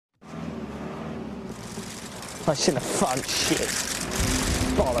Oh, she's in the front, shit.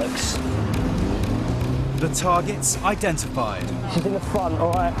 Bollocks. The target's identified. She's in the front,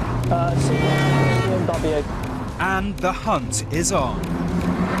 all right. BMW. And the hunt is on.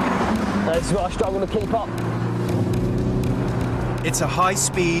 This is what I struggle to keep up. It's a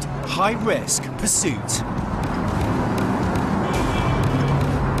high-speed, high-risk pursuit.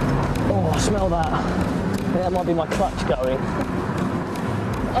 Oh, I smell that. Yeah, that might be my clutch going.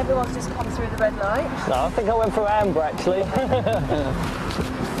 Everyone's just come through the red light. No, I think I went for amber, actually.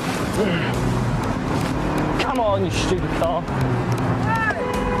 Come on, you stupid car.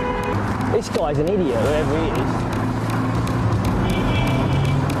 This guy's an idiot, whoever he is.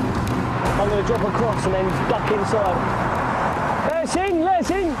 I'm going to drop across and then duck inside. Let us in, let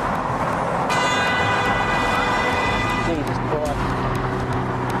us in! Jesus Christ.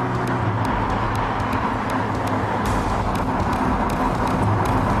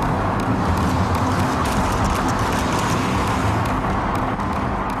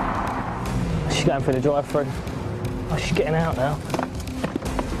 She's going through the drive-thru. Oh, she's getting out now.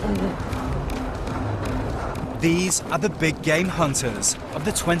 These are the big game hunters of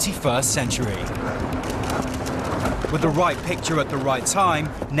the 21st century. With the right picture at the right time,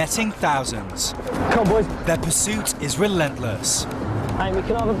 netting thousands. Come on, boys. Their pursuit is relentless. Amy,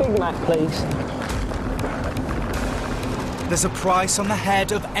 can I have a Big Mac, please? There's a price on the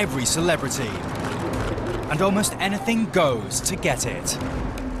head of every celebrity. And almost anything goes to get it.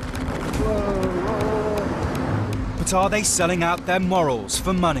 But are they selling out their morals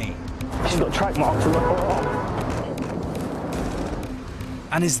for money? She's got track marks on her.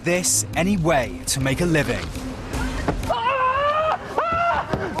 And is this any way to make a living?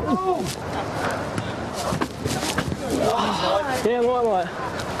 Yeah, right.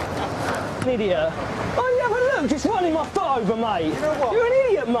 Idiot. Oh, yeah, but look, just running my foot over, mate. You know what? You're an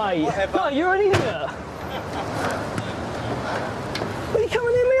idiot, mate. Whatever. No, you're an idiot. What are you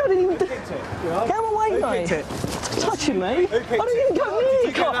coming near me? I didn't even do it. Come away, mate. Touching me. I didn't even go near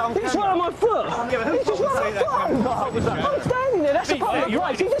you, car. You just ran on my foot. You just ran my foot over. I'm standing there. That's a part of the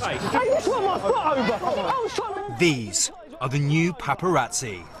race. He just ran my foot over. I was trying to... These are the new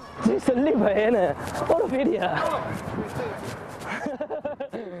paparazzi. It's a liver, isn't it? What a idiot.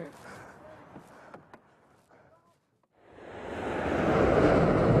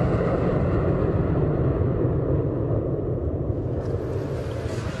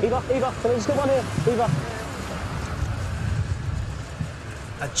 Eva, can I just get one here? Eva.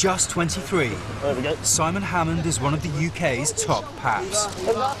 At just 23, There we go. Simon Hammond is one of the UK's top paps.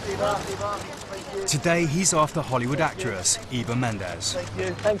 Today he's after Hollywood actress Eva Mendes. Thank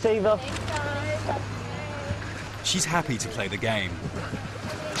you. Thanks, Eva. She's happy to play the game.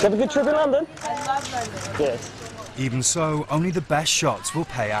 Did you have a good trip in London? I love London. Good. Even so, only the best shots will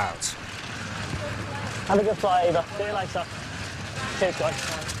pay out. Have a good flight, Eva. See you later. Cheers,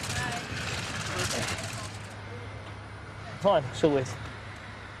 guys. Fine, sorted.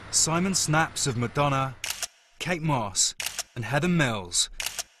 Simon snaps of Madonna, Kate Moss and Heather Mills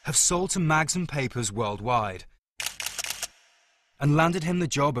have sold to mags and papers worldwide and landed him the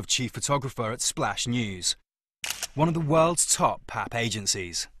job of chief photographer at Splash News, one of the world's top pap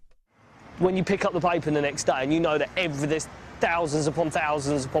agencies. When you pick up the paper the next day and you know that there's thousands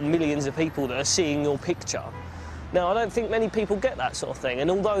upon millions of people that are seeing your picture. Now, I don't think many people get that sort of thing,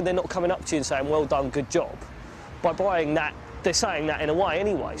 and although they're not coming up to you and saying, well done, good job, by buying that, they're saying that in a way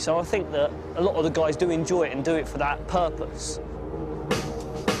anyway. So I think that a lot of the guys do enjoy it and do it for that purpose.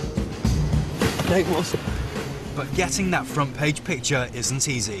 But getting that front page picture isn't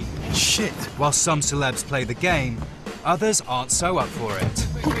easy. Shit. While some celebs play the game, others aren't so up for it.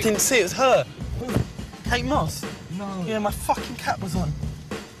 I didn't see it was her. Kate Moss? No. Yeah, my fucking cap was on.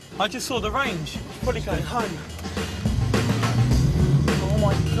 I just saw the range. She's probably going home. Oh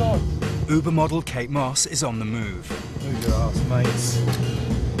my God. Uber model Kate Moss is on the move. Move your ass, mates.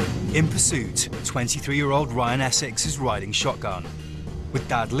 In pursuit, 23-year-old Ryan Essex is riding shotgun, with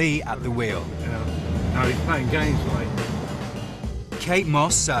Dad Lee at the wheel. Yeah. No, he's playing games, mate. Kate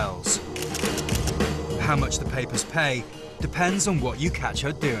Moss sells. How much the papers pay depends on what you catch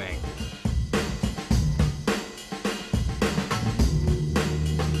her doing.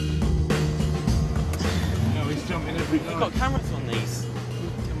 No, he's jumping every night. You've got cameras on these.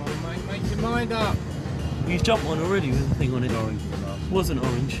 Come on, mate, make your mind up. You've jumped one already with the thing on it. Orange. Wasn't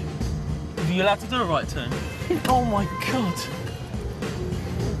orange. Are you allowed to do a right turn? Oh my God.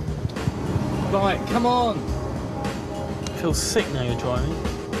 Right, come on. I feel sick now you're driving.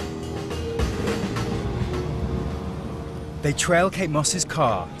 They trail Kate Moss's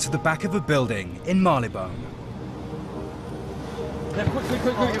car to the back of a building in Marylebone. Yeah, quick.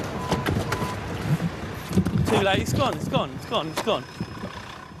 Too late, it's gone, it's gone, it's gone, it's gone.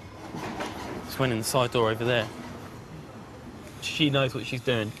 Just went in the side door over there. She knows what she's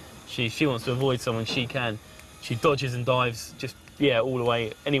doing. She wants to avoid someone she can. She dodges and dives just, yeah, all the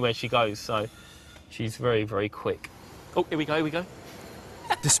way, anywhere she goes, so she's very, very quick. Oh, here we go, here we go.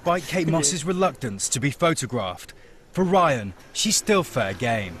 Despite Kate Moss's reluctance to be photographed, for Ryan, she's still fair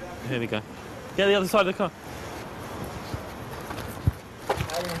game. Here we go. Get the other side of the car.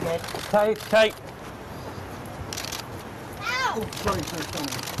 Kate, Kate. Ow! Sorry.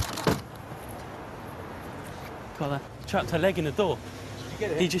 Got that. Trapped her leg in the door. Did you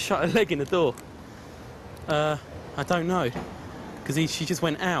get it? He just shut her leg in the door. I don't know. Because she just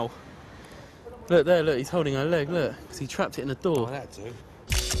went, ow. Look there, look, he's holding her leg, look. Because he trapped it in the door. Oh, that too.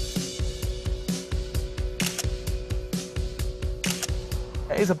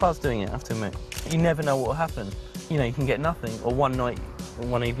 It is a buzz doing it, I have to admit. You never know what will happen. You know, you can get nothing, or one night,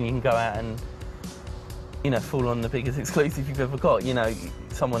 one evening you can go out and, you know, fall on the biggest exclusive you've ever got. You know,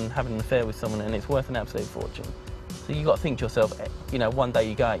 someone having an affair with someone and it's worth an absolute fortune. So you've got to think to yourself, you know, one day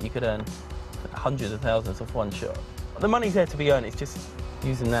you go out, you could earn hundreds of thousands off one shot. The money's there to be earned, it's just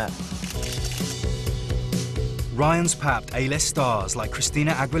using that. Ryan's papped A-list stars like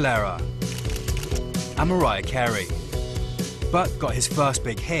Christina Aguilera and Mariah Carey, but got his first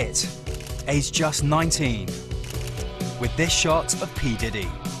big hit, aged just 19, with this shot of P. Diddy.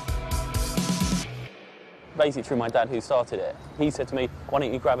 Basically through my dad who started it, he said to me, why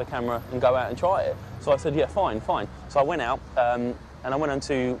don't you grab a camera and go out and try it? So I said, yeah, fine. So I went out and I went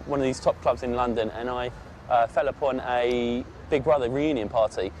onto one of these top clubs in London and I fell upon a Big Brother reunion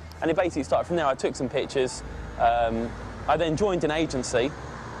party. And it basically started from there. I took some pictures. I then joined an agency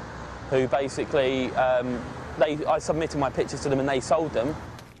who basically, I submitted my pictures to them and they sold them.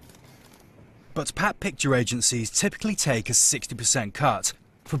 But Pat picture agencies typically take a 60% cut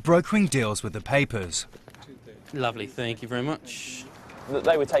for brokering deals with the papers. Lovely, thank you very much.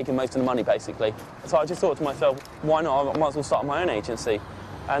 They were taking most of the money, basically. So I just thought to myself, why not? I might as well start my own agency.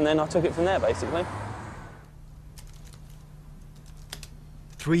 And then I took it from there, basically.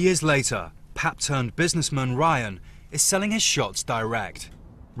 3 years later, Pap-turned-businessman Ryan is selling his shots direct,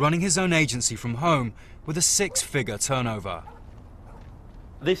 running his own agency from home with a 6-figure turnover.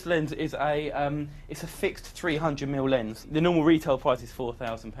 This lens is it's a fixed 300mm lens. The normal retail price is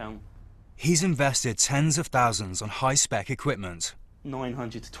 £4,000. He's invested tens of thousands on high-spec equipment.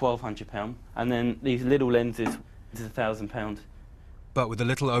 £900 to £1,200, and then these little lenses is £1,000. But with a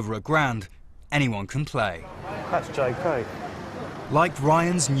little over £1,000, anyone can play. That's JK. Like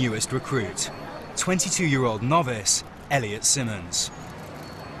Ryan's newest recruit, 22-year-old novice, Elliott Simmons.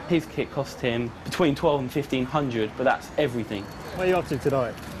 His kit cost him between £1,200 and £1,500, but that's everything. What are you up to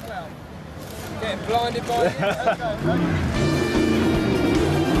tonight? Well, getting blinded by it.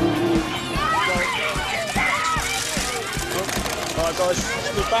 Alright guys,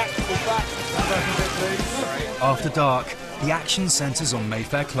 we're back. After dark, the action centres on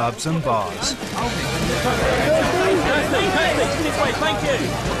Mayfair clubs and bars. Thank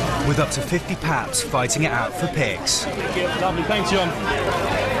you. With up to 50 paps fighting it out for pigs. Lovely, thanks John.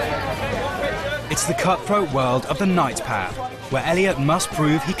 It's the cutthroat world of the night pap, where Elliott must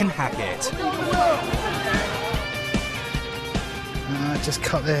prove he can hack it. Just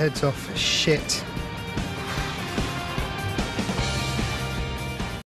cut their heads off. Shit.